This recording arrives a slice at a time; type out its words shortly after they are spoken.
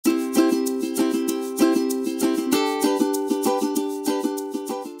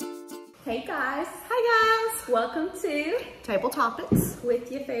Welcome to Table Topics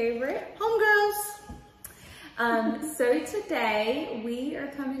with your favorite homegirls. So today we are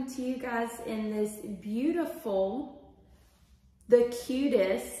coming to you guys in this beautiful, the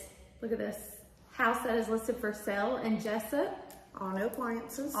cutest, look at this, house that is listed for sale in Jessup. Auto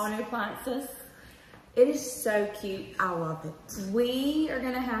appliances. Auto appliances. It is so cute. I love it. We are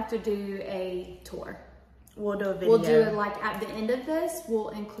gonna have to do a tour. We'll do a video. We'll do it like at the end of this, we'll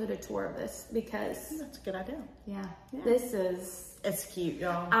include a tour of this because that's a good idea. Yeah. This is, it's cute,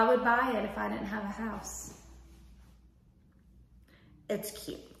 y'all. I would buy it if I didn't have a house. It's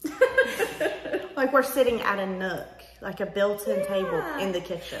cute. Like we're sitting at a nook, like a built-in table in the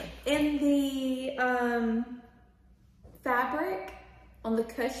kitchen. In the fabric on the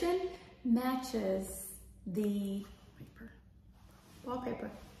cushion matches the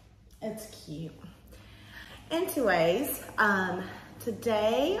wallpaper. It's cute. Anyways,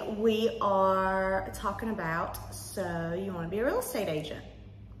 today we are talking about, so you want to be a real estate agent.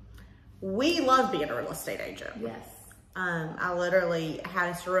 We love being a real estate agent. Yes. I literally had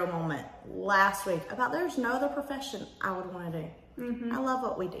a surreal moment last week about there's no other profession I would want to do. I love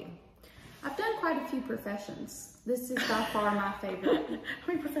what we do. I've done quite a few professions. This is by far my favorite. How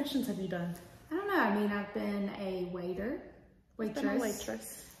many professions have you done? I don't know. I mean, I've been a waitress.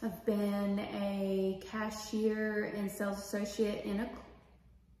 I've been a cashier and sales associate in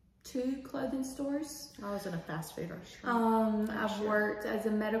two clothing stores. I was in a fast food restaurant. I've worked as a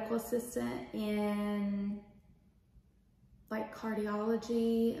medical assistant in like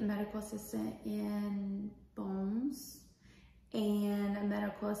cardiology, a medical assistant in bones, and a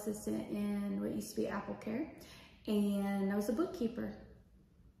medical assistant in what used to be Apple Care. And I was a bookkeeper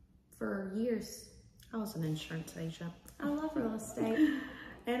for years. I was an insurance agent. I love real estate.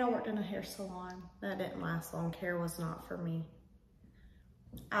 And I worked in a hair salon. That didn't last long. Care was not for me.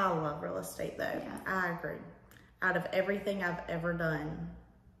 I love real estate though. Yeah. I agree. Out of everything I've ever done,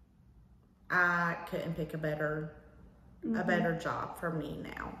 I couldn't pick a better job for me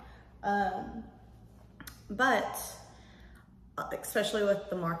now. But especially with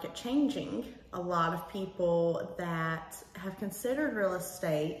the market changing, a lot of people that have considered real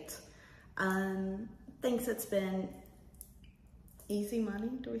estate thinks it's been easy money.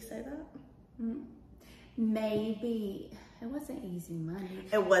 Do we say that? Maybe. It wasn't easy money.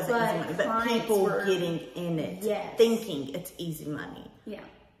 It wasn't easy money, but people getting in it, thinking it's easy money. Yeah.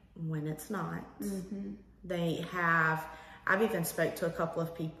 When it's not. They have, I've even spoke to a couple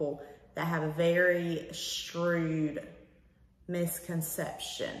of people that have a very shrewd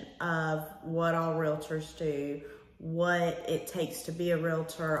misconception of what all realtors do, what it takes to be a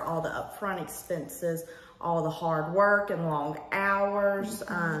realtor, all the upfront expenses, all the hard work and long hours.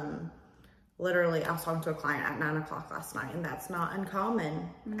 Literally, I was talking to a client at 9 o'clock last night, and that's not uncommon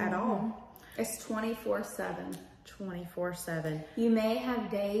at all. It's 24/7. 24/7. You may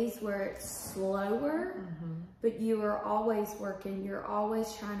have days where it's slower, but you are always working. You're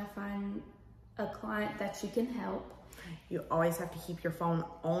always trying to find a client that you can help. You always have to keep your phone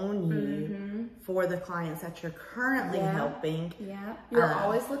on you for the clients that you're currently helping. Yeah. You're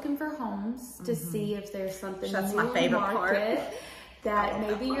always looking for homes to see if there's something That's new my favorite in the market part. that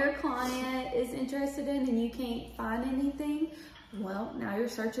maybe your client is interested in and you can't find anything. Well, now you're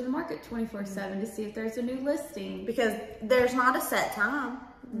searching the market 24/7 to see if there's a new listing. Because there's not a set time.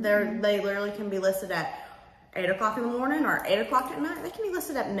 They literally can be listed at 8 o'clock in the morning or 8 o'clock at night. They can be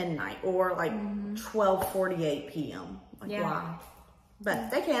listed at midnight or like 12:48 p.m. Like, why?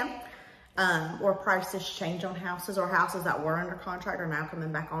 But they can. Or prices change on houses, or houses that were under contract are now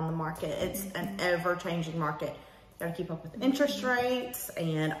coming back on the market. It's an ever-changing market. You gotta keep up with interest rates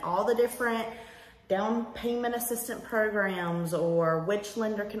and all the different down payment assistant programs, or which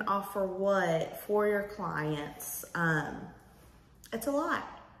lender can offer what for your clients. It's a lot.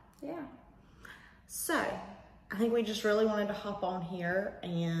 Yeah. So I think we just really wanted to hop on here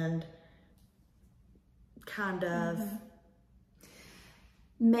and kind of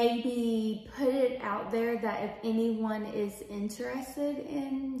maybe put it out there that if anyone is interested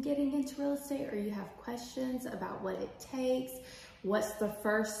in getting into real estate, or you have questions about what it takes, what's the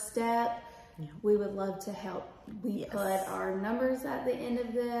first step, we would love to help. We put our numbers at the end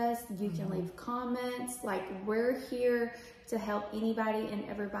of this. You can leave comments. Like, we're here to help anybody and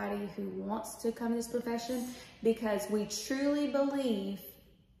everybody who wants to come to this profession, because we truly believe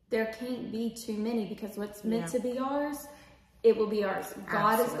there can't be too many, because what's meant to be ours, it will be ours.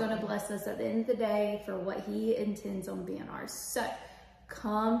 God is going to bless us at the end of the day for what he intends on being ours. So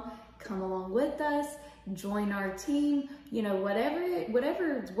come along with us, join our team, you know,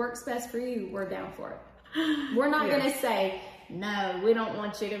 whatever works best for you, we're down for it. We're not going to say, no, we don't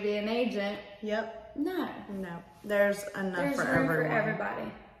want you to be an agent. Yep. No. There's enough for room everyone. for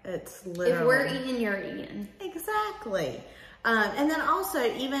everybody. It's literally. If we're eating, you're eating. Exactly. And then also,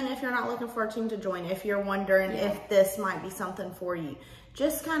 even if you're not looking for a team to join, if you're wondering if this might be something for you,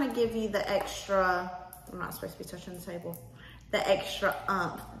 just kind of give you the extra, I'm not supposed to be touching the table, the extra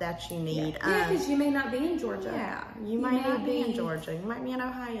that you need. Yeah, because you may not be in Georgia. Yeah, you might not be in Georgia. You might be in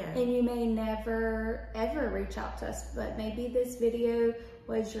Ohio. And you may never, ever reach out to us, but maybe this video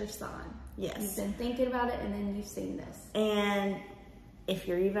was your sign. Yes. You've been thinking about it, and then you've seen this. And if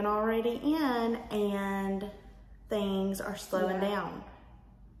you're even already in and things are slowing down,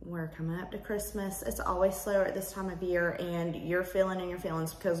 we're coming up to Christmas. It's always slower at this time of year, and you're feeling in your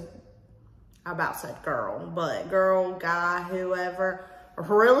feelings because I about said girl, but girl, guy, whoever,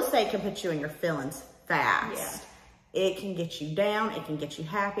 real estate can put you in your feelings fast. Yeah. It can get you down. It can get you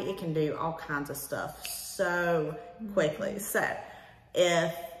happy. It can do all kinds of stuff so quickly. So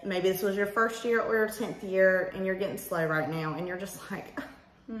if maybe this was your first year or your 10th year and you're getting slow right now and you're just like,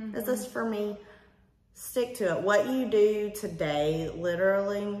 is this for me? Stick to it. What you do today,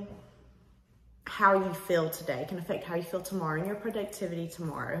 literally, how you feel today can affect how you feel tomorrow and your productivity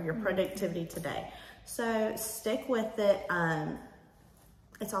tomorrow, your productivity today. So stick with it.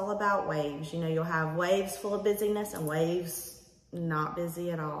 It's all about waves. You know, you'll have waves full of busyness and waves not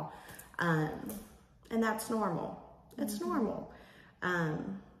busy at all. And that's normal. It's normal.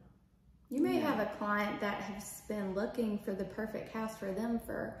 You may have a client that has been looking for the perfect house for them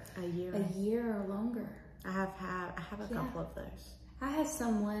for a year or longer. I have a couple of those. I have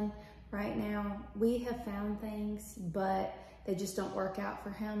someone right now, we have found things, but they just don't work out for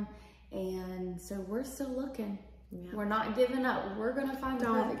him. And so we're still looking. Yeah. We're not giving up. We're going to find the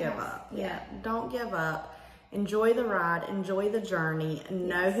perfect house. Don't give up. Yeah. Don't give up. Enjoy the ride. Enjoy the journey.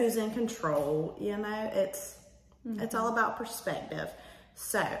 Know who's in control. You know, it's all about perspective.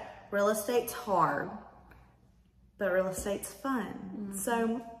 So real estate's hard, but real estate's fun.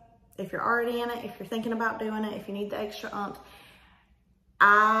 So if you're already in it, if you're thinking about doing it, if you need the extra oomph,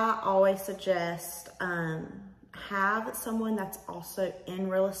 I always suggest have someone that's also in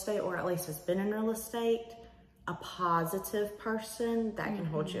real estate, or at least has been in real estate, a positive person that can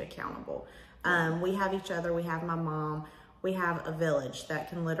hold you accountable. We have each other, we have my mom, we have a village that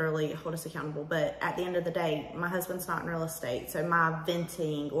can literally hold us accountable. But at the end of the day, my husband's not in real estate, so my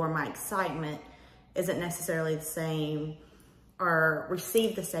venting or my excitement isn't necessarily the same or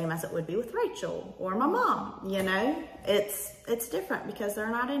received the same as it would be with Rachel or my mom. You know, it's different because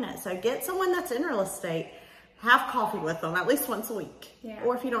they're not in it. So get someone that's in real estate, have coffee with them at least once a week. Yeah.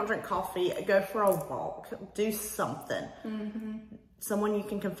 Or if you don't drink coffee, go for a walk, do something. Someone you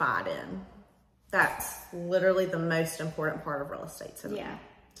can confide in. That's literally the most important part of real estate to me. Yeah.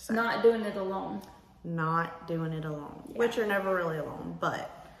 So, not doing it alone. Not doing it alone, which you're never really alone,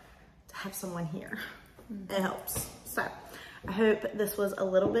 but to have someone here, it helps. So I hope this was a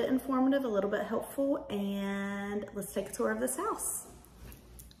little bit informative, a little bit helpful, and let's take a tour of this house.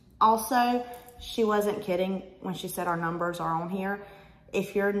 Also, she wasn't kidding when she said our numbers are on here.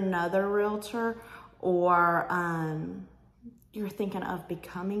 If you're another realtor or you're thinking of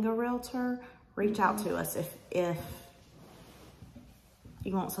becoming a realtor, reach out to us if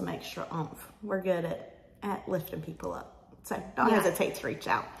you want some extra oomph. We're good at lifting people up. So don't hesitate to reach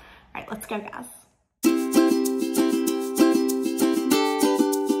out. All right, let's go, guys.